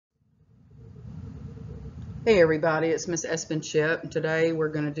Hey everybody, it's Miss Espenchip. Today we're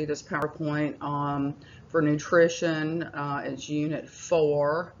going to do this PowerPoint for nutrition. It's Unit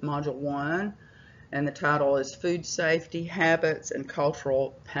 4, Module 1, and the title is Food Safety, Habits, and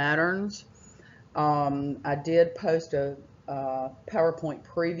Cultural Patterns. I did post a PowerPoint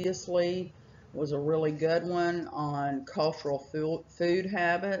previously. It was a really good one on cultural food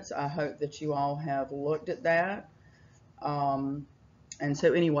habits. I hope that you all have looked at that. And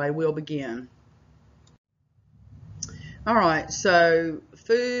so anyway, we'll begin. All right, so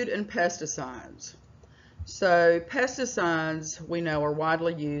food and pesticides. So pesticides we know are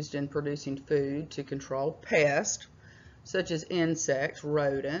widely used in producing food to control pests such as insects,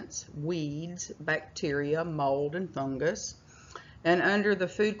 rodents, weeds, bacteria, mold, and fungus. And under the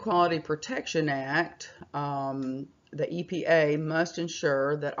Food Quality Protection Act, the EPA must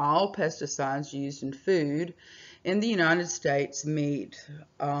ensure that all pesticides used in food in the United States meet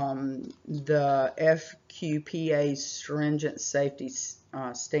the FQPA's stringent safety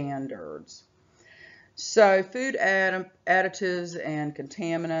standards. So food additives and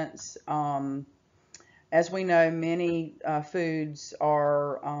contaminants. As we know, many foods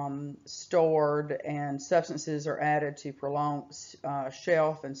are stored and substances are added to prolong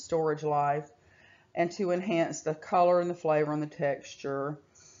shelf and storage life and to enhance the color and the flavor and the texture.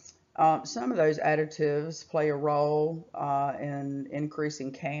 Some of those additives play a role in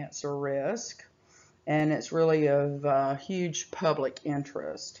increasing cancer risk, and it's really of huge public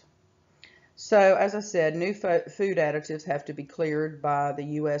interest. So, as I said, new food additives have to be cleared by the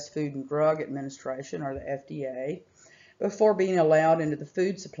U.S. Food and Drug Administration, or the FDA, before being allowed into the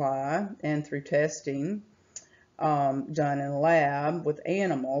food supply and through testing done in a lab with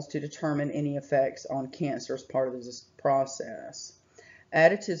animals to determine any effects on cancer as part of this process.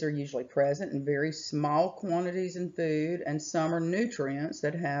 Additives are usually present in very small quantities in food, and some are nutrients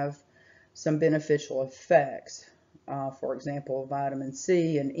that have some beneficial effects. For example, vitamin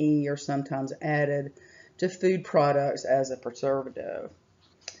C and E are sometimes added to food products as a preservative.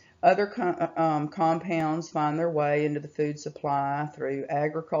 Other compounds find their way into the food supply through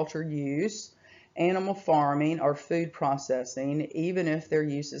agriculture use, animal farming, or food processing, even if their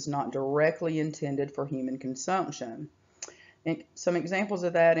use is not directly intended for human consumption. Some examples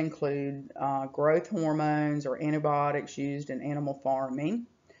of that include growth hormones or antibiotics used in animal farming,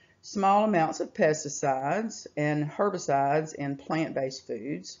 small amounts of pesticides and herbicides in plant-based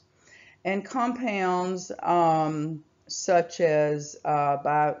foods, and compounds such as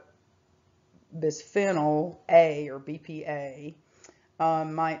bisphenol A or BPA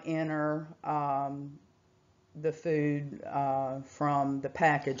might enter the food from the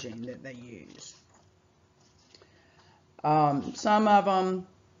packaging that they use. Some of them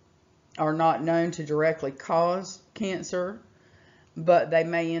are not known to directly cause cancer, but they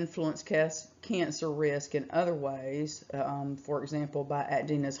may influence cancer risk in other ways, for example, by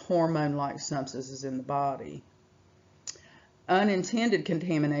acting as hormone-like substances in the body. Unintended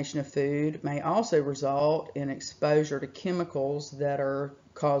contamination of food may also result in exposure to chemicals that are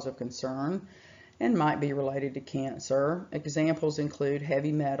cause of concern and might be related to cancer. Examples include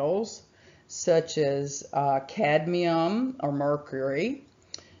heavy metals such as cadmium or mercury.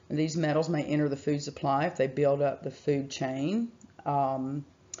 These metals may enter the food supply if they build up the food chain,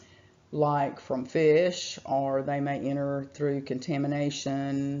 like from fish, or they may enter through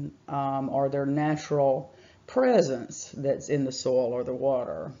contamination or their natural presence that's in the soil or the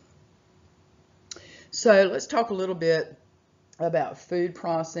water. So let's talk a little bit about food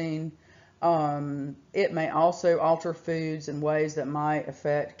processing. It may also alter foods in ways that might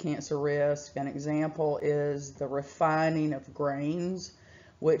affect cancer risk. An example is the refining of grains,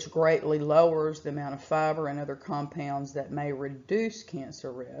 which greatly lowers the amount of fiber and other compounds that may reduce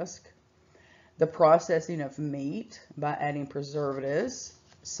cancer risk. The processing of meat by adding preservatives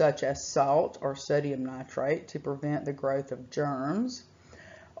such as salt or sodium nitrate to prevent the growth of germs,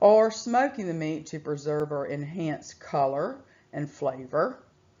 or smoking the meat to preserve or enhance color and flavor.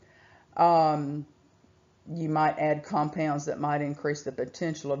 You might add compounds that might increase the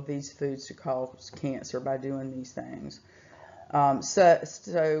potential of these foods to cause cancer by doing these things.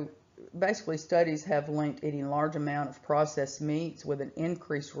 So basically studies have linked eating large amount of processed meats with an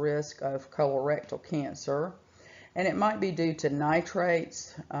increased risk of colorectal cancer. And it might be due to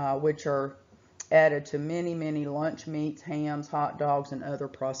nitrates, which are added to many lunch meats, hams, hot dogs, and other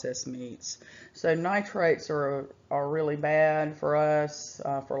processed meats. So nitrates are really bad for us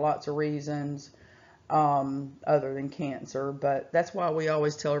for lots of reasons other than cancer. But that's why we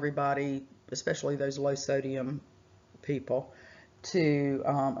always tell everybody, especially those low sodium people, to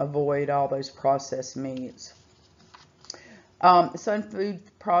avoid all those processed meats. Some food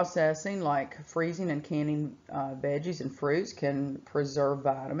processing, like freezing and canning veggies and fruits, can preserve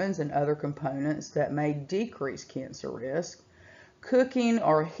vitamins and other components that may decrease cancer risk. Cooking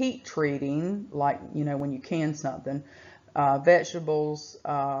or heat treating, like when you can something, vegetables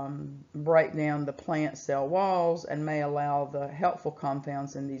break down the plant cell walls and may allow the helpful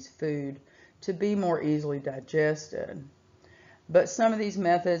compounds in these food to be more easily digested. But some of these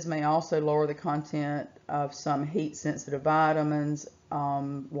methods may also lower the content of some heat-sensitive vitamins,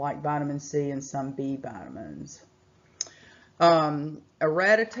 like vitamin C and some B vitamins.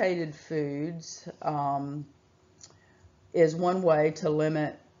 Irradiated foods is one way to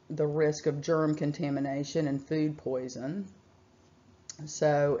limit the risk of germ contamination and food poison.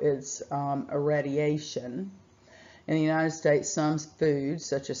 So it's irradiation. In the United States, some foods,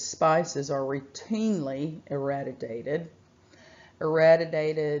 such as spices, are routinely irradiated.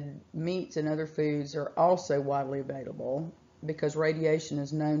 Irradiated meats and other foods are also widely available. Because radiation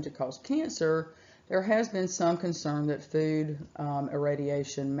is known to cause cancer, there has been some concern that food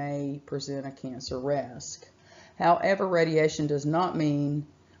irradiation may present a cancer risk. However, radiation does not mean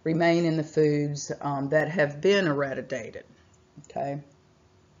remain in the foods that have been irradiated. Okay.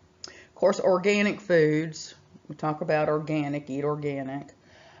 Of course, organic foods, we talk about organic, eat organic.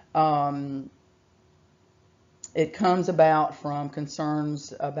 It comes about from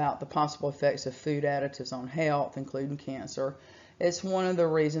concerns about the possible effects of food additives on health, including cancer. It's one of the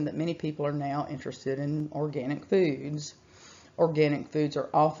reasons that many people are now interested in organic foods. Organic foods are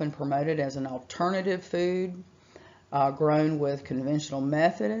often promoted as an alternative food, grown with conventional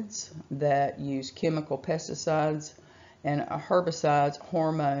methods that use chemical pesticides and herbicides,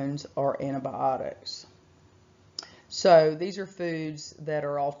 hormones, or antibiotics. So these are foods that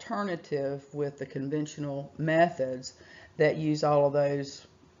are alternative with the conventional methods that use all of those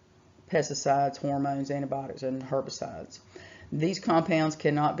pesticides, hormones, antibiotics, and herbicides. These compounds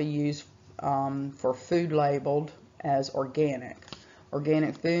cannot be used for food labeled as organic.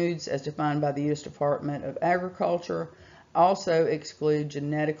 Organic foods, as defined by the U.S. Department of Agriculture, also exclude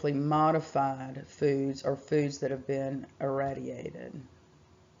genetically modified foods or foods that have been irradiated.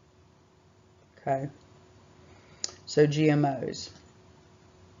 Okay. So GMOs.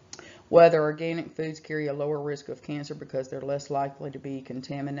 Whether organic foods carry a lower risk of cancer because they're less likely to be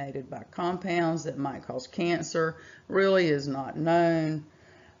contaminated by compounds that might cause cancer really is not known.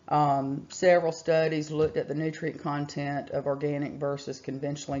 Several studies looked at the nutrient content of organic versus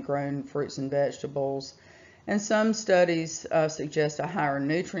conventionally grown fruits and vegetables. And some studies suggest a higher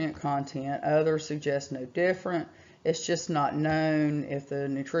nutrient content. Others suggest no different. It's just not known if the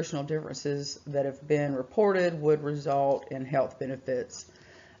nutritional differences that have been reported would result in health benefits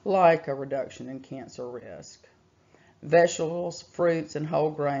like a reduction in cancer risk. Vegetables, fruits, and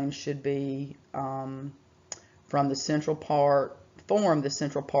whole grains should be form the central part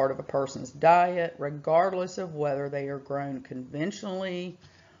of a person's diet, regardless of whether they are grown conventionally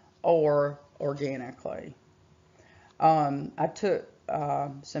or organically. I took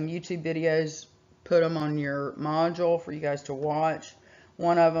some YouTube videos, put them on your module for you guys to watch.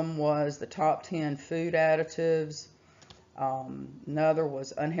 One of them was the top 10 food additives. Another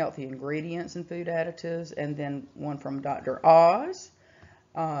was unhealthy ingredients in food additives. And then one from Dr. Oz,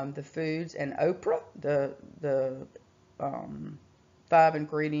 the foods, and Oprah, the 5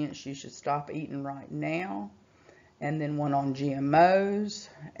 ingredients you should stop eating right now. And then one on GMOs,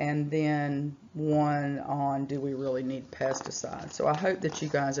 and then one on do we really need pesticides. So I hope that you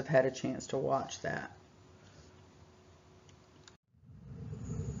guys have had a chance to watch that.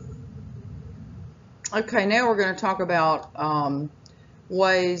 Okay, now we're going to talk about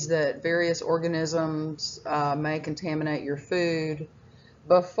ways that various organisms may contaminate your food.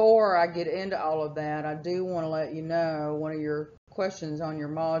 Before I get into all of that, I do want to let you know one of your questions on your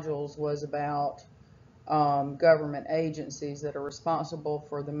modules was about government agencies that are responsible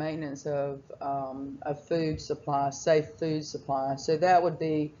for the maintenance of food supply, safe food supply. So that would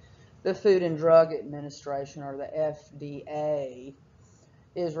be the Food and Drug Administration, or the FDA,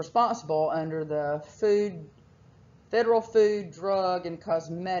 is responsible under the Federal Food, Drug, and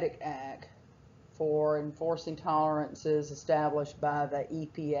Cosmetic Act for enforcing tolerances established by the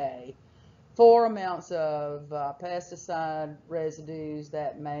EPA for amounts of pesticide residues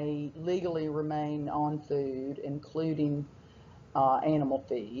that may legally remain on food, including animal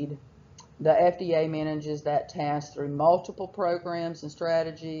feed. The FDA manages that task through multiple programs and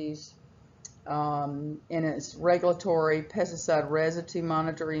strategies. In its regulatory pesticide residue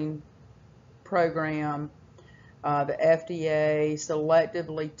monitoring program, the FDA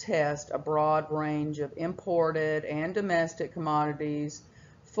selectively tests a broad range of imported and domestic commodities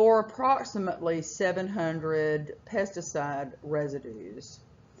for approximately 700 pesticide residues.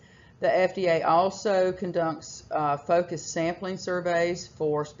 The FDA also conducts focused sampling surveys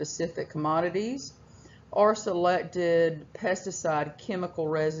for specific commodities or selected pesticide chemical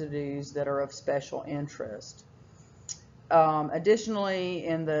residues that are of special interest. Additionally,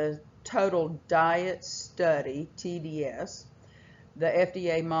 in the Total Diet Study, TDS, the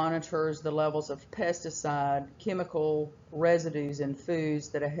FDA monitors the levels of pesticide chemical residues in foods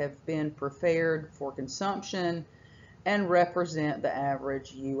that have been prepared for consumption and represent the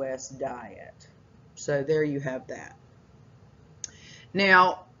average U.S. diet. So there you have that.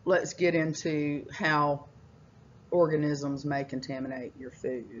 Now let's get into how organisms may contaminate your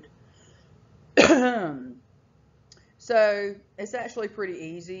food. So it's actually pretty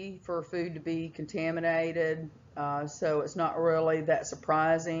easy for food to be contaminated. So it's not really that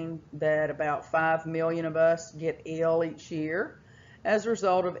surprising that about 5 million of us get ill each year as a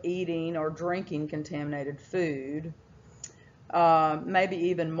result of eating or drinking contaminated food. Maybe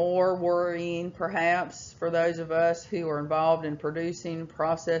even more worrying, perhaps, for those of us who are involved in producing,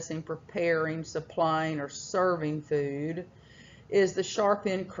 processing, preparing, supplying, or serving food, is the sharp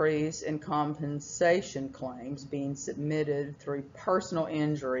increase in compensation claims being submitted through personal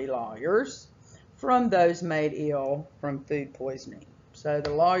injury lawyers from those made ill from food poisoning. So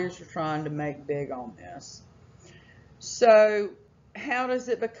the lawyers are trying to make big on this. So how does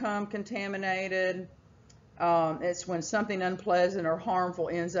it become contaminated? It's when something unpleasant or harmful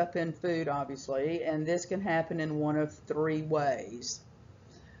ends up in food, obviously, and this can happen in one of three ways.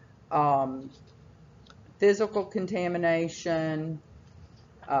 Physical contamination,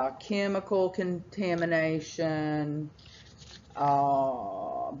 chemical contamination,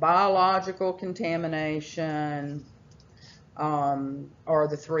 biological contamination, are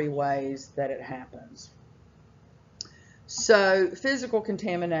the three ways that it happens. So physical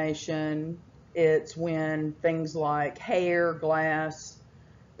contamination, it's when things like hair, glass,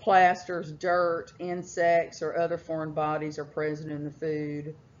 plasters, dirt, insects, or other foreign bodies are present in the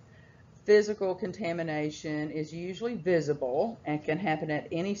food. Physical contamination is usually visible and can happen at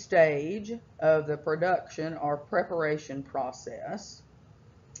any stage of the production or preparation process.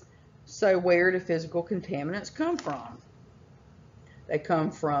 So where do physical contaminants come from? They come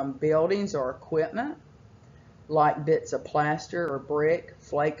from buildings or equipment, like bits of plaster or brick,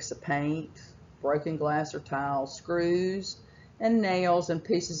 flakes of paint, broken glass or tile, screws and nails and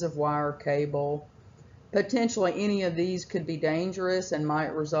pieces of wire or cable. Potentially any of these could be dangerous and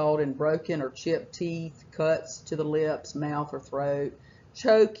might result in broken or chipped teeth, cuts to the lips, mouth, or throat,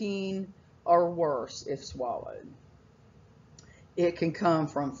 choking, or worse if swallowed. It can come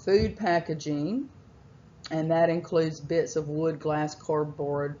from food packaging, and that includes bits of wood, glass,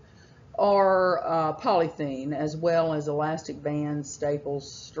 cardboard, or polythene, as well as elastic bands,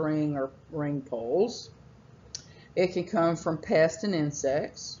 staples, string, or ring pulls. It can come from pests and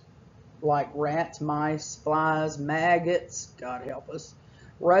insects, like rats, mice, flies, maggots, God help us,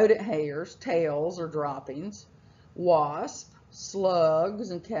 rodent hairs, tails or droppings, wasps,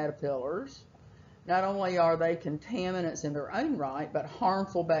 slugs, and caterpillars. Not only are they contaminants in their own right, but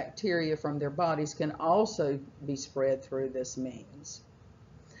harmful bacteria from their bodies can also be spread through this means.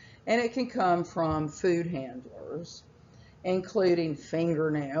 And it can come from food handlers, including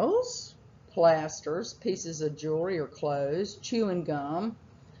fingernails, plasters, pieces of jewelry or clothes, chewing gum,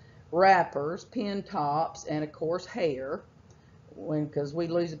 wrappers, pen tops, and of course hair, because we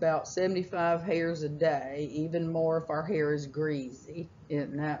lose about 75 hairs a day, even more if our hair is greasy.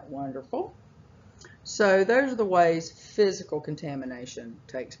 Isn't that wonderful? So those are the ways physical contamination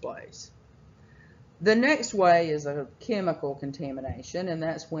takes place. The next way is a chemical contamination, and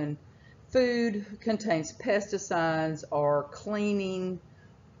that's when food contains pesticides or cleaning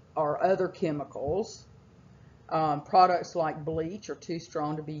or other chemicals. Products like bleach are too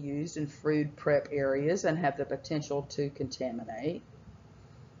strong to be used in food prep areas and have the potential to contaminate.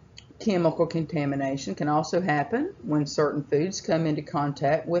 Chemical contamination can also happen when certain foods come into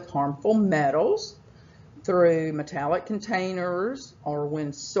contact with harmful metals through metallic containers, or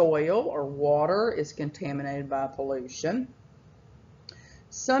when soil or water is contaminated by pollution.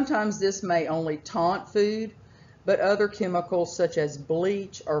 Sometimes this may only taunt food, but other chemicals such as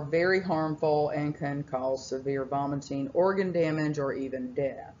bleach are very harmful and can cause severe vomiting, organ damage, or even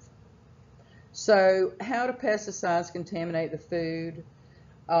death. So how do pesticides contaminate the food?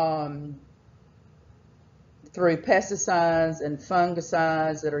 Through pesticides and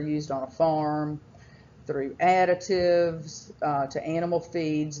fungicides that are used on a farm, through additives to animal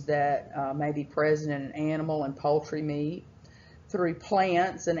feeds that may be present in animal and poultry meat, through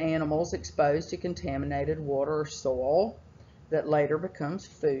plants and animals exposed to contaminated water or soil, that later becomes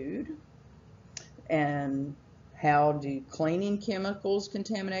food. And how do cleaning chemicals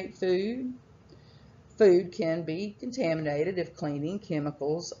contaminate food? Food can be contaminated if cleaning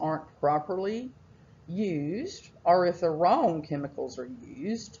chemicals aren't properly used or if the wrong chemicals are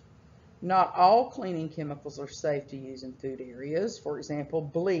used. Not all cleaning chemicals are safe to use in food areas. For example,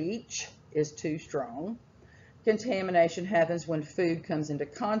 bleach is too strong. Contamination happens when food comes into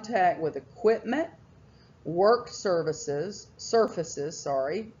contact with equipment, work surfaces,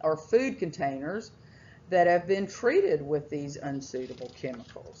 or food containers that have been treated with these unsuitable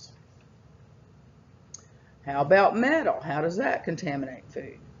chemicals. How about metal? How does that contaminate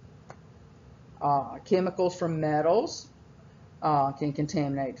food? Chemicals from metals can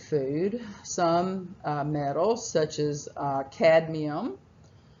contaminate food. Some metals, such as cadmium,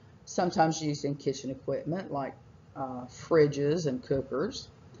 sometimes used in kitchen equipment like fridges and cookers,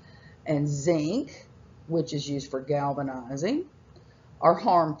 and zinc, which is used for galvanizing, are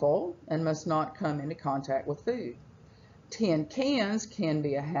harmful and must not come into contact with food. Tin cans can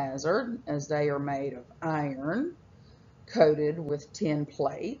be a hazard as they are made of iron coated with tin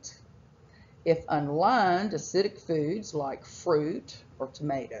plate. If unlined, acidic foods like fruit or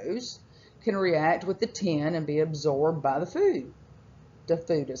tomatoes can react with the tin and be absorbed by the food. The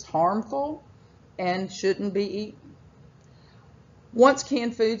food is harmful and shouldn't be eaten. Once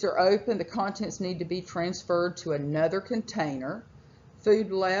canned foods are opened, the contents need to be transferred to another container.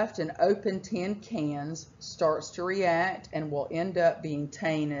 Food left in open tin cans starts to react and will end up being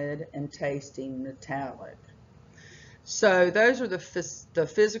tainted and tasting metallic. So those are the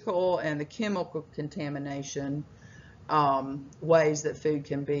physical and the chemical contamination ways that food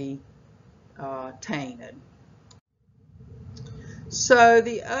can be tainted. So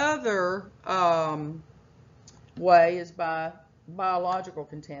the other way is by biological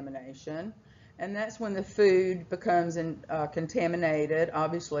contamination. And that's when the food becomes contaminated,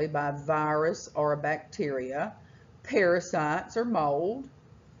 obviously, by a virus or a bacteria, parasites, or mold.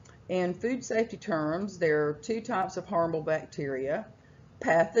 In food safety terms, there are two types of harmful bacteria: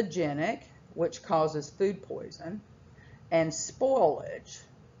 pathogenic, which causes food poison, and spoilage,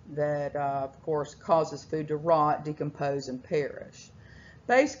 that of course causes food to rot, decompose, and perish.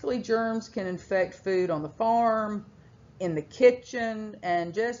 Basically, germs can infect food on the farm, in the kitchen,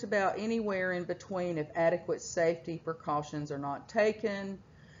 and just about anywhere in between if adequate safety precautions are not taken.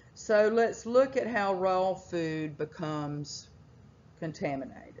 So let's look at how raw food becomes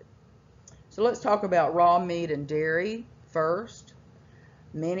contaminated. So let's talk about raw meat and dairy first.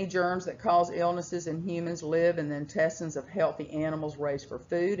 Many germs that cause illnesses in humans live in the intestines of healthy animals raised for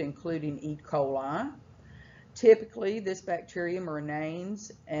food, including E. coli. Typically, this bacterium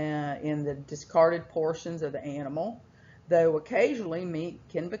remains in the discarded portions of the animal, though occasionally meat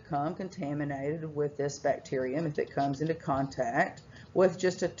can become contaminated with this bacterium if it comes into contact with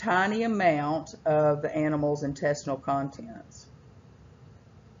just a tiny amount of the animal's intestinal contents.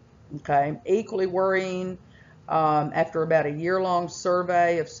 Okay, equally worrying, after about a year-long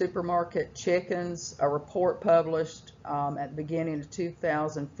survey of supermarket chickens, a report published at the beginning of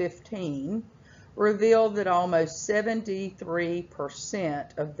 2015 revealed that almost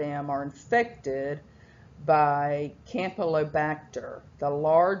 73% of them are infected by Campylobacter, the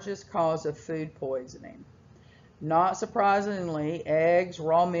largest cause of food poisoning. Not surprisingly, eggs,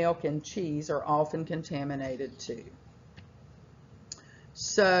 raw milk, and cheese are often contaminated too.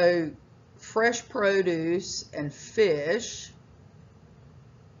 So, fresh produce and fish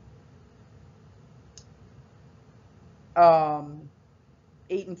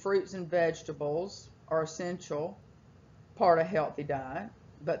eating fruits and vegetables are essential part of a healthy diet,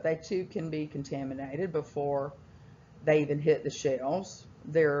 but they too can be contaminated before they even hit the shelves.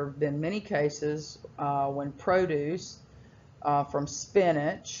 There have been many cases when produce from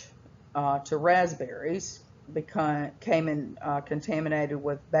spinach to raspberries came in contaminated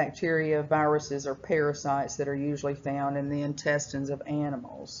with bacteria, viruses, or parasites that are usually found in the intestines of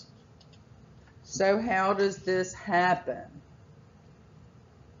animals. So how does this happen?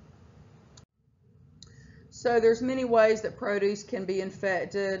 So there's many ways that produce can be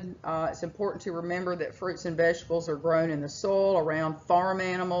infected. It's important to remember that fruits and vegetables are grown in the soil around farm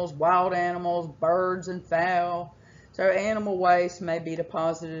animals, wild animals, birds, and fowl. So animal waste may be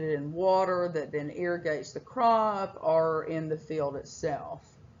deposited in water that then irrigates the crop or in the field itself.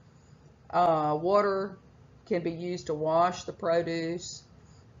 Water can be used to wash the produce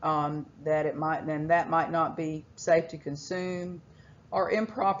that might not be safe to consume, or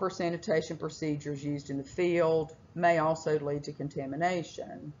improper sanitation procedures used in the field may also lead to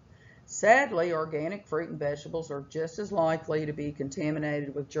contamination. Sadly, organic fruit and vegetables are just as likely to be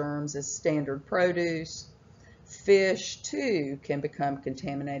contaminated with germs as standard produce. Fish, too, can become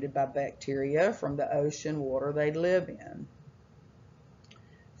contaminated by bacteria from the ocean water they live in.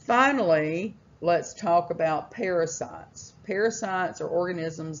 Finally, let's talk about parasites. Parasites are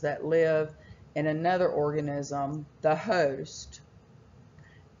organisms that live in another organism, the host,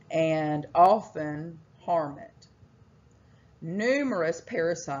 and often harm it. Numerous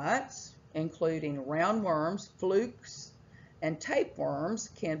parasites, including roundworms, flukes, and tapeworms,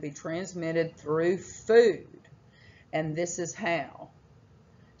 can be transmitted through food, and this is how.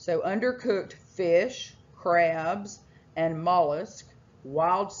 So undercooked fish, crabs, and mollusks,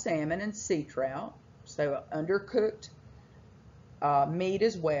 wild salmon and sea trout, so undercooked meat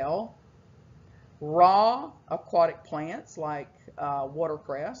as well, raw aquatic plants like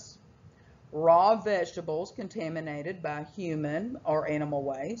watercress, raw vegetables contaminated by human or animal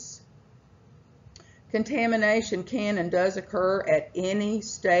waste. Contamination can and does occur at any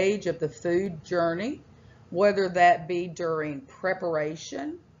stage of the food journey, whether that be during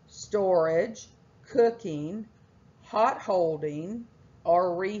preparation, storage, cooking, hot holding,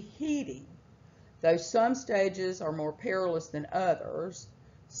 or reheating. Though some stages are more perilous than others,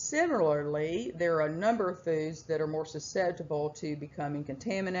 similarly, there are a number of foods that are more susceptible to becoming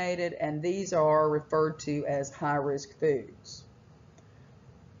contaminated, and these are referred to as high-risk foods.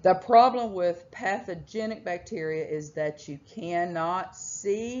 The problem with pathogenic bacteria is that you cannot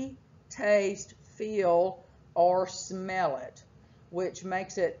see, taste, feel, or smell it, which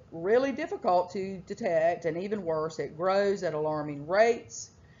makes it really difficult to detect, and even worse, it grows at alarming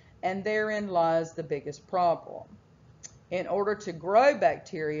rates, and therein lies the biggest problem. In order to grow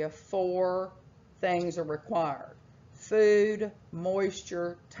bacteria, 4 things are required: food,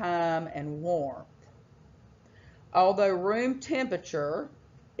 moisture, time, and warmth. Although room temperature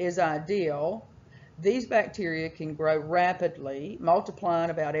is ideal, these bacteria can grow rapidly,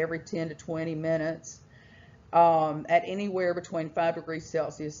 multiplying about every 10 to 20 minutes at anywhere between 5 degrees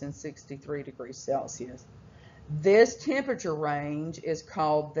Celsius and 63 degrees Celsius. This temperature range is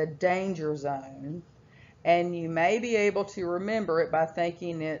called the danger zone, and you may be able to remember it by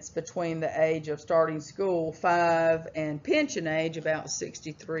thinking it's between the age of starting school, 5, and pension age, about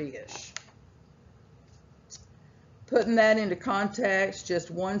 63-ish. Putting that into context, just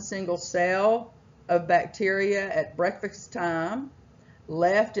one single cell of bacteria at breakfast time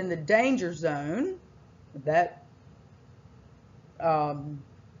left in the danger zone, that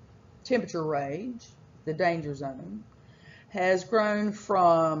temperature range, the danger zone, has grown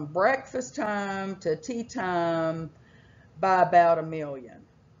from breakfast time to tea time by about 1 million.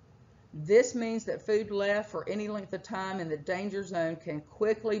 This means that food left for any length of time in the danger zone can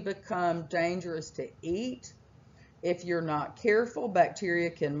quickly become dangerous to eat. If you're not careful,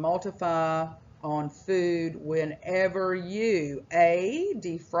 bacteria can multiply on food whenever you A,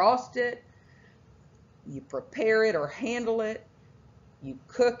 defrost it, you prepare it or handle it, you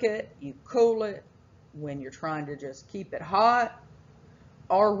cook it, you cool it, when you're trying to just keep it hot,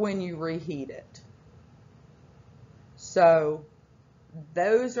 or when you reheat it. So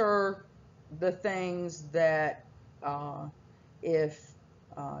those are the things that if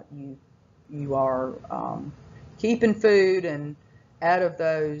you are keeping food and out of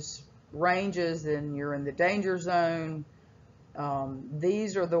those ranges and you're in the danger zone,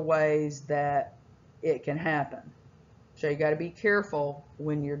 these are the ways that it can happen. So you got to be careful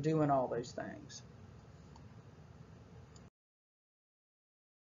when you're doing all those things.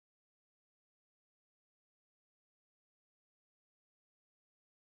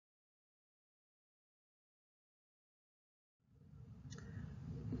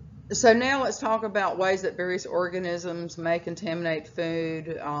 So now let's talk about ways that various organisms may contaminate food.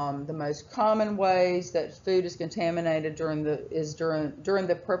 The most common ways that food is contaminated during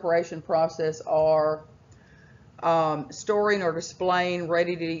the preparation process are storing or displaying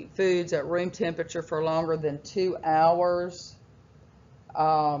ready-to-eat foods at room temperature for longer than 2 hours,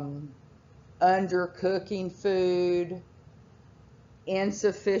 undercooking food,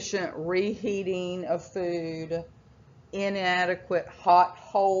 insufficient reheating of food, inadequate hot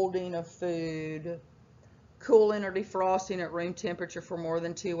holding of food, cooling or defrosting at room temperature for more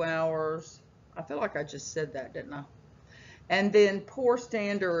than 2 hours. I feel like I just said that, didn't I? And then poor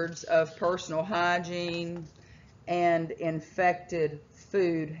standards of personal hygiene and infected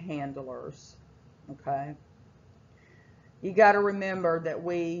food handlers. Okay? You got to remember that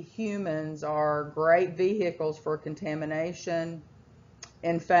we humans are great vehicles for contamination.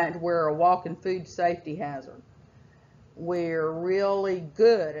 In fact, we're a walking food safety hazard. We're really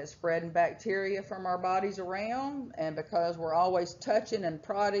good at spreading bacteria from our bodies around, and because we're always touching and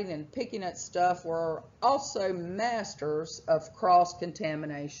prodding and picking at stuff, we're also masters of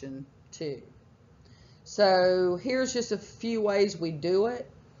cross-contamination too. So here's just a few ways we do it.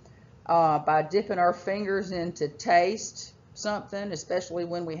 By dipping our fingers into taste something, especially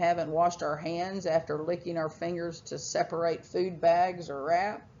when we haven't washed our hands after licking our fingers to separate food bags or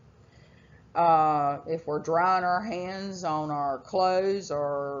wrap. If we're drying our hands on our clothes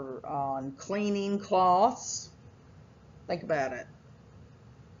or on cleaning cloths, think about it.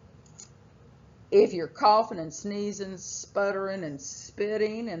 If you're coughing and sneezing, sputtering and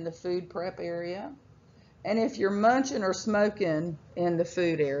spitting in the food prep area, and if you're munching or smoking in the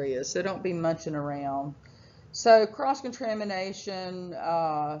food area, so don't be munching around. So cross-contamination,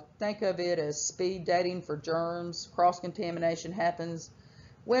 think of it as speed dating for germs. Cross-contamination happens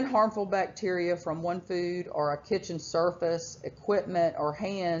when harmful bacteria from one food or a kitchen surface, equipment, or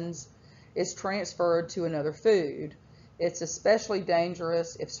hands is transferred to another food. It's especially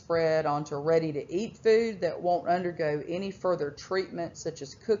dangerous if spread onto ready-to-eat food that won't undergo any further treatment, such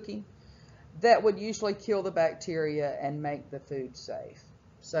as cooking, that would usually kill the bacteria and make the food safe.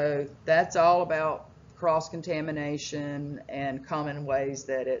 So that's all about cross-contamination and common ways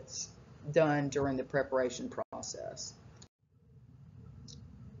that it's done during the preparation process.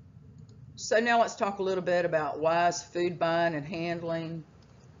 So now let's talk a little bit about wise food buying and handling.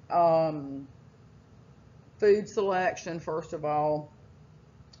 Food selection, first of all.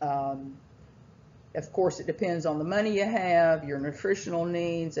 Of course, it depends on the money you have, your nutritional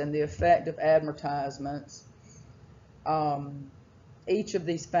needs, and the effect of advertisements. Each of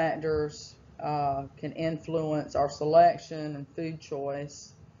these factors can influence our selection and food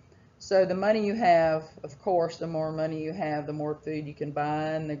choice. So the money you have, of course, the more money you have, the more food you can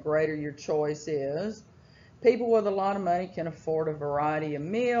buy and the greater your choice is. People with a lot of money can afford a variety of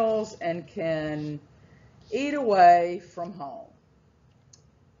meals and can eat away from home.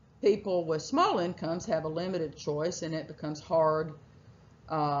 People with small incomes have a limited choice, and it becomes hard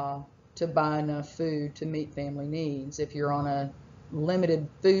to buy enough food to meet family needs. If you're on a limited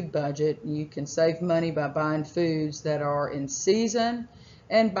food budget, you can save money by buying foods that are in season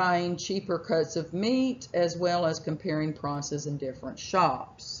and buying cheaper cuts of meat, as well as comparing prices in different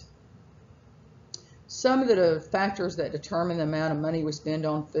shops. Some of the factors that determine the amount of money we spend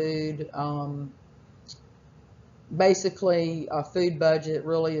on food, basically a food budget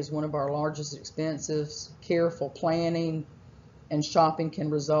really is one of our largest expenses. Careful planning and shopping can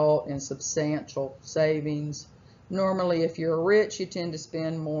result in substantial savings. Normally, if you're rich, you tend to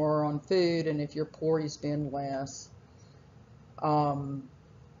spend more on food, and if you're poor, you spend less.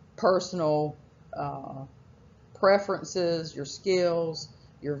 Personal preferences, your skills,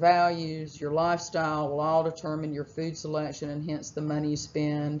 your values, your lifestyle will all determine your food selection and hence the money you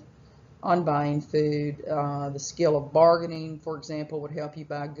spend on buying food. The skill of bargaining, for example, would help you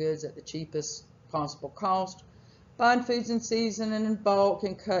buy goods at the cheapest possible cost. Buying foods in season and in bulk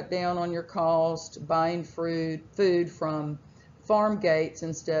can cut down on your cost. Buying food from farm gates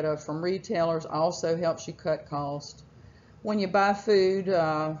instead of from retailers also helps you cut cost. When you buy food,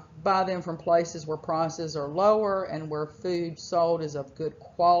 buy them from places where prices are lower and where food sold is of good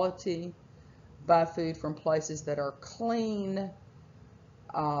quality. Buy food from places that are clean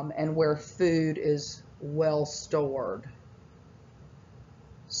and where food is well stored.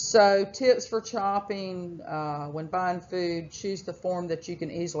 So tips for shopping: when buying food, choose the form that you can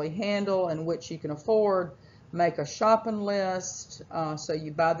easily handle and which you can afford. Make a shopping list so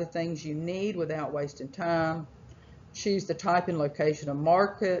you buy the things you need without wasting time. Choose the type and location of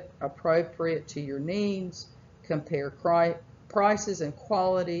market appropriate to your needs. Compare prices and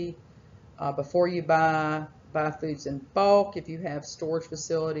quality before you buy. Buy foods in bulk if you have storage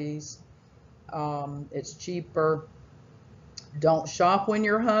facilities. It's cheaper. Don't shop when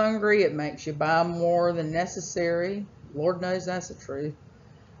you're hungry. It makes you buy more than necessary. Lord knows that's the truth.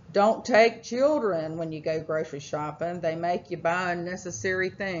 Don't take children when you go grocery shopping. They make you buy unnecessary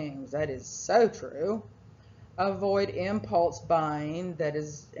things. That is so true. Avoid impulse buying,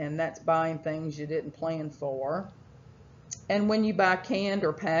 that's buying things you didn't plan for. And when you buy canned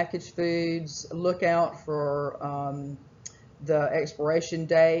or packaged foods, look out for the expiration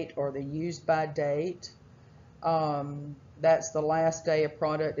date or the use by date. That's the last day a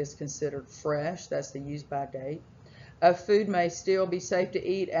product is considered fresh. That's the use by date. A food may still be safe to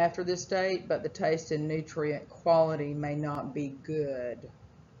eat after this date, but the taste and nutrient quality may not be good.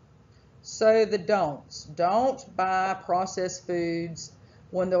 So the don'ts. Don't buy processed foods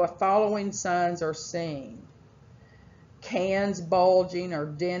when the following signs are seen. Cans bulging or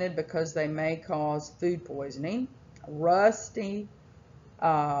dented because they may cause food poisoning. Rusty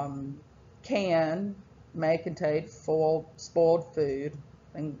can may contain spoiled food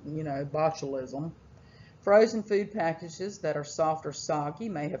and, botulism. Frozen food packages that are soft or soggy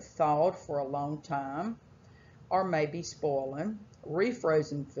may have thawed for a long time or may be spoiling.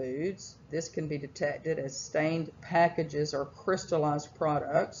 Refrozen foods, this can be detected as stained packages or crystallized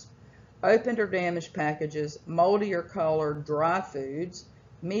products. Opened or damaged packages, moldy or colored dry foods,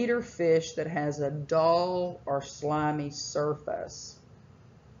 meat or fish that has a dull or slimy surface.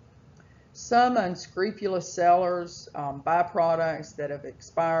 Some unscrupulous sellers buy products that have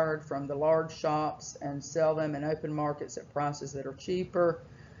expired from the large shops and sell them in open markets at prices that are cheaper.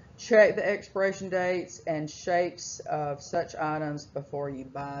 Check the expiration dates and shapes of such items before you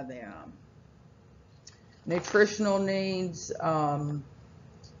buy them. Nutritional needs.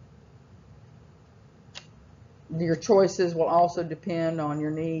 Your choices will also depend on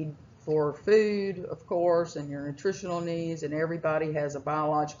your need for food, of course, and your nutritional needs, and everybody has a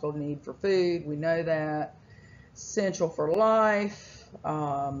biological need for food. We know that. Essential for life.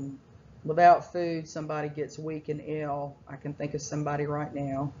 Without food, somebody gets weak and ill. I can think of somebody right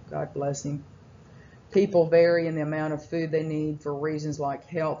now. God bless him. People vary in the amount of food they need for reasons like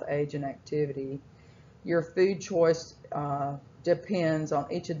health, age, and activity. Your food choice depends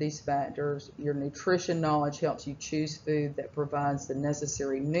on each of these factors. Your nutrition knowledge helps you choose food that provides the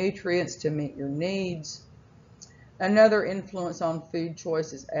necessary nutrients to meet your needs. Another influence on food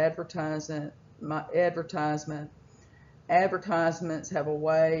choice is advertisement. Advertisements have a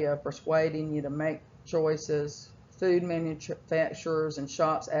way of persuading you to make choices. Food manufacturers and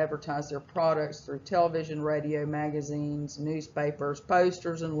shops advertise their products through television, radio, magazines, newspapers,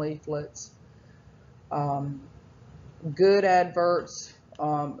 posters, and leaflets. Good adverts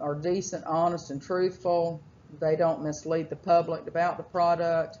are decent, honest, and truthful. They don't mislead the public about the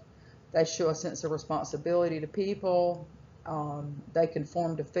product. They show a sense of responsibility to people. They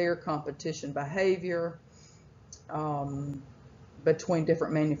conform to fair competition behavior between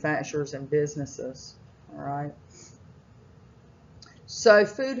different manufacturers and businesses. All right. So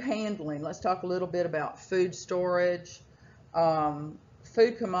food handling. Let's talk a little bit about food storage.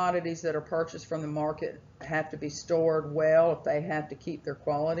 Food commodities that are purchased from the market have to be stored well if they have to keep their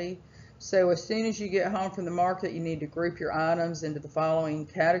quality. So as soon as you get home from the market, you need to group your items into the following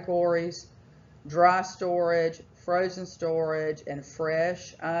categories: dry storage, frozen storage, and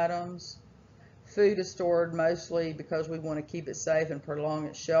fresh items. Food is stored mostly because we want to keep it safe and prolong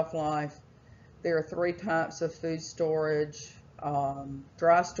its shelf life. There are 3 types of food storage: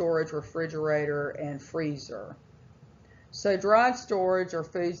 dry storage, refrigerator, and freezer. So dry storage are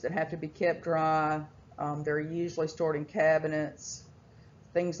foods that have to be kept dry. They're usually stored in cabinets.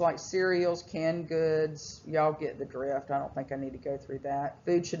 Things like cereals, canned goods, y'all get the drift. I don't think I need to go through that.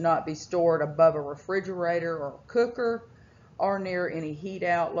 Food should not be stored above a refrigerator or a cooker or near any heat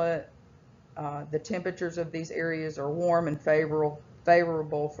outlet. The temperatures of these areas are warm and favorable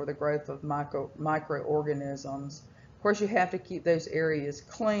for the growth of microorganisms. Of course, you have to keep those areas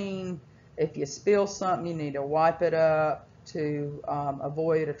clean. If you spill something, you need to wipe it up to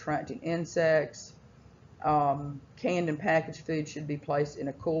avoid attracting insects. Canned and packaged food should be placed in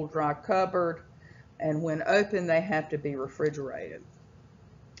a cool, dry cupboard, and when open, they have to be refrigerated.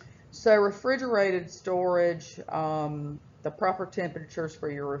 So refrigerated storage, the proper temperatures for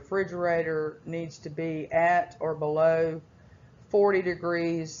your refrigerator needs to be at or below 40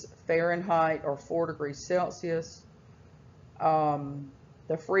 degrees Fahrenheit or 4 degrees Celsius.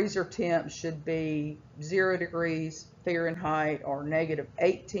 The freezer temp should be 0 degrees Fahrenheit or negative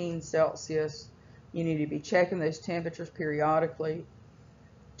 18 Celsius. You need to be checking those temperatures periodically.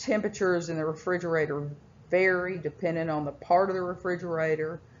 Temperatures in the refrigerator vary depending on the part of the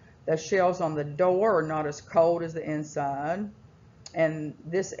refrigerator. The shelves on the door are not as cold as the inside, and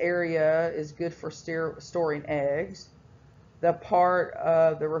this area is good for storing eggs. The part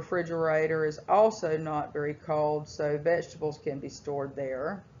of the refrigerator is also not very cold, so vegetables can be stored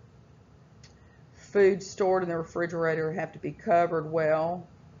there. Food stored in the refrigerator have to be covered well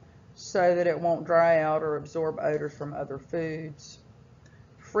so that it won't dry out or absorb odors from other foods.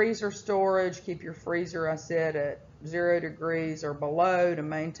 Freezer storage, keep your freezer, I said, at 0 degrees or below to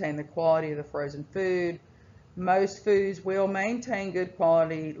maintain the quality of the frozen food. Most foods will maintain good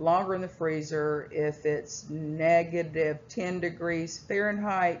quality longer in the freezer if it's negative 10 degrees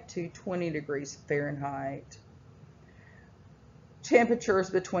Fahrenheit to 20 degrees Fahrenheit. Temperatures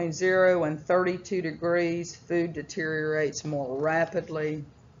between 0 and 32 degrees, food deteriorates more rapidly.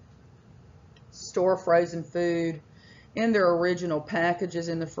 Store frozen food in their original packages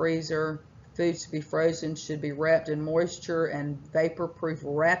in the freezer. Foods to be frozen should be wrapped in moisture and vapor-proof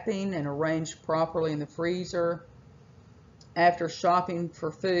wrapping and arranged properly in the freezer. After shopping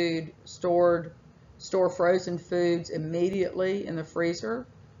for food, store frozen foods immediately in the freezer.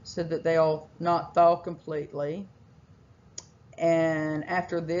 so that they'll not thaw completely. And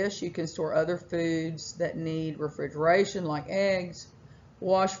after this, you can store other foods that need refrigeration, like eggs.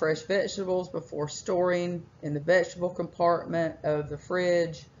 Wash fresh vegetables before storing in the vegetable compartment of the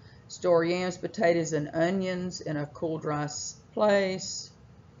fridge. Store yams, potatoes, and onions in a cool, dry place.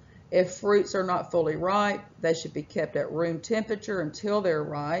 If fruits are not fully ripe, they should be kept at room temperature until they're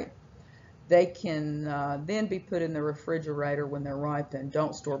ripe. They can then be put in the refrigerator when they're ripened.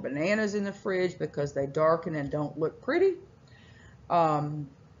 Don't store bananas in the fridge because they darken and don't look pretty.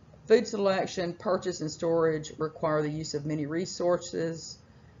 Food selection, purchase, and storage require the use of many resources.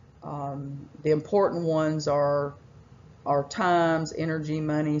 The important ones are times, energy,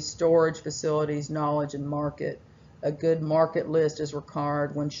 money, storage facilities, knowledge, and market. A good market list is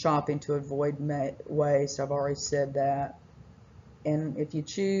required when shopping to avoid waste. I've already said that. And if you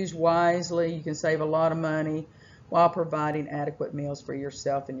choose wisely, you can save a lot of money while providing adequate meals for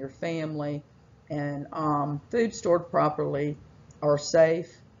yourself and your family. And food stored properly are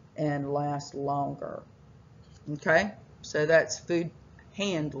safe and last longer. Okay, so that's food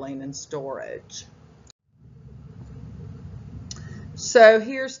handling and storage. So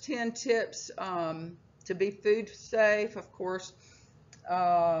here's 10 tips to be food safe. Of course,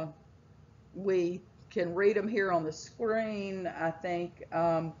 we can read them here on the screen. I think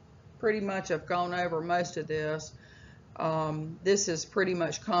pretty much I've gone over most of this. This is pretty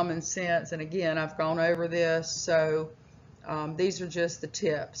much common sense, and again, I've gone over this, so these are just the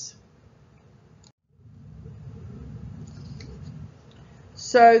tips.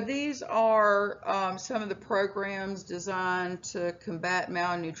 So these are some of the programs designed to combat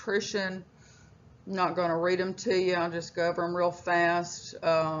malnutrition. I'm not going to read them to you. I'll just go over them real fast.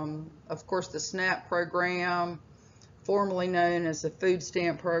 Of course, the SNAP program, formerly known as the food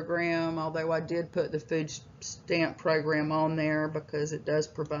stamp program, although I did put the food stamp program on there because it does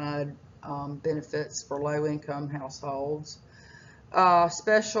provide benefits for low-income households.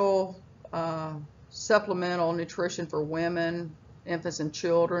 Special supplemental nutrition for women, infants, and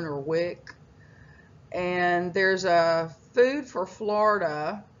children, or WIC. And there's a Food for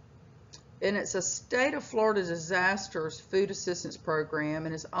Florida, and it's a state of Florida disasters food assistance program,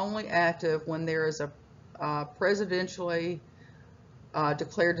 and it's only active when there is a presidentially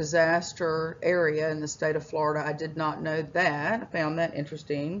declared disaster area in the state of Florida. I did not know that. I found that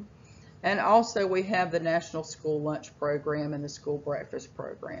interesting. And also we have the National School Lunch Program and the School Breakfast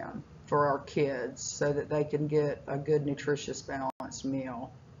Program for our kids so that they can get a good, nutritious, balanced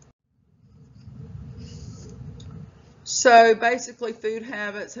meal. So basically, food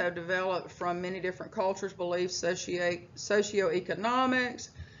habits have developed from many different cultures, beliefs, socioeconomics,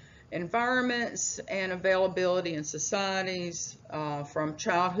 environments, and availability in societies. From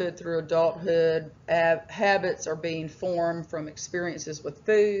childhood through adulthood, habits are being formed from experiences with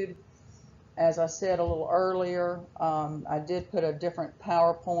food. As I said a little earlier, I did put a different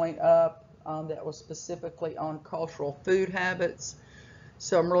PowerPoint up that was specifically on cultural food habits.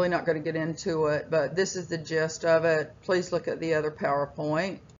 So I'm really not going to get into it, but this is the gist of it. Please look at the other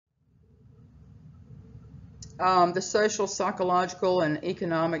PowerPoint. The social, psychological, and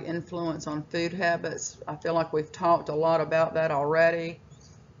economic influence on food habits. I feel like we've talked a lot about that already,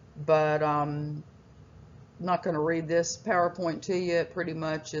 but I'm not going to read this PowerPoint to you. It pretty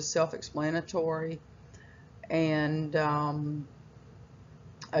much is self-explanatory. And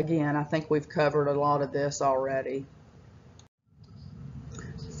again, I think we've covered a lot of this already.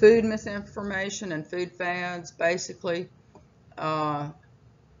 Food misinformation and food fads. Basically, food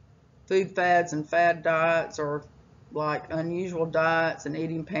fads and fad diets are like unusual diets and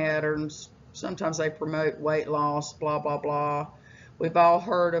eating patterns. Sometimes they promote weight loss, blah, blah, blah. We've all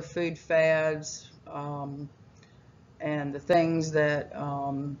heard of food fads and the things that,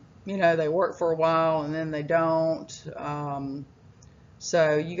 you know, they work for a while and then they don't.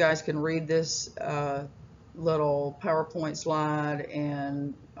 So you guys can read this little PowerPoint slide,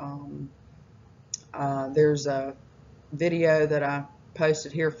 and there's a video that I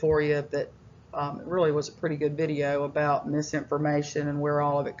posted here for you that it really was a pretty good video about misinformation and where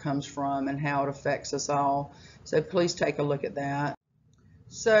all of it comes from and how it affects us all. So please take a look at that.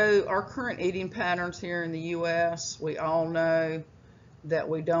 So our current eating patterns here in the U.S., we all know that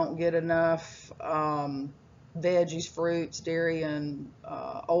we don't get enough veggies, fruits, dairy, and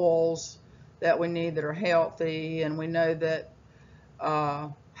oils that we need that are healthy, and we know that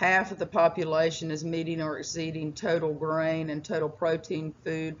half of the population is meeting or exceeding total grain and total protein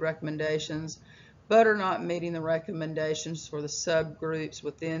food recommendations, but are not meeting the recommendations for the subgroups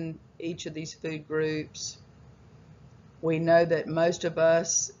within each of these food groups. We know that most of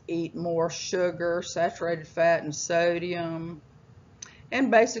us eat more sugar, saturated fat, and sodium, And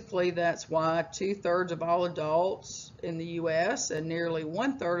basically, that's why 2/3 of all adults in the U.S. and nearly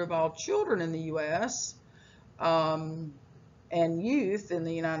 1/3 of all children in the U.S. Um, and youth in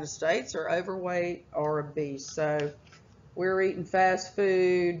the United States are overweight or obese. So we're eating fast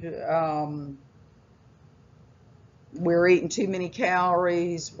food. We're eating too many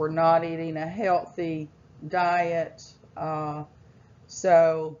calories. We're not eating a healthy diet.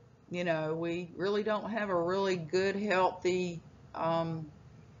 So, we really don't have a really good, healthy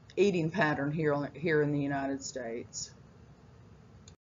eating pattern here in the United States.